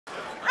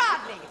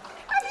Rodney,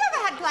 have you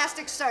ever had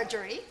plastic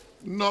surgery?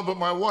 No, but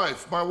my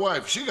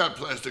wife, she got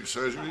plastic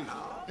surgery.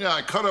 Yeah,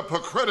 I cut up her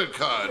credit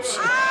cards.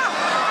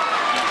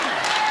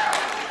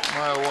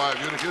 My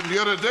wife, the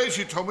other day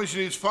she told me she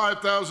needs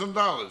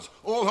 $5,000.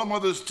 All her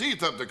mother's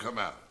teeth have to come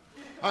out.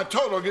 I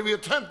told her I'll give you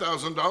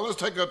 $10,000,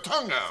 take her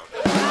tongue out.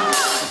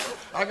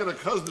 I got a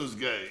cousin who's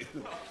gay.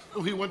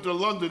 He went to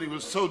London, he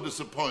was so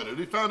disappointed.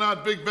 He found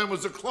out Big Ben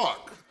was a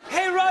clock.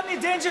 Hey, Rodney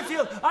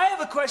Dangerfield, I have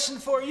a question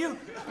for you.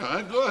 All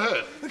right, go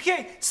ahead.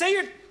 Okay, say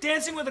you're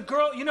dancing with a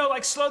girl, you know,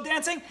 like slow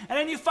dancing, and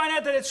then you find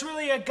out that it's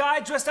really a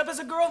guy dressed up as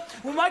a girl.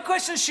 Well, my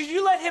question is, should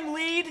you let him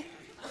lead?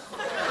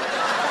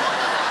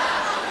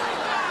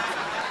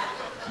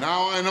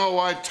 Now I know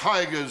why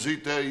tigers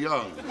eat their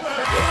young.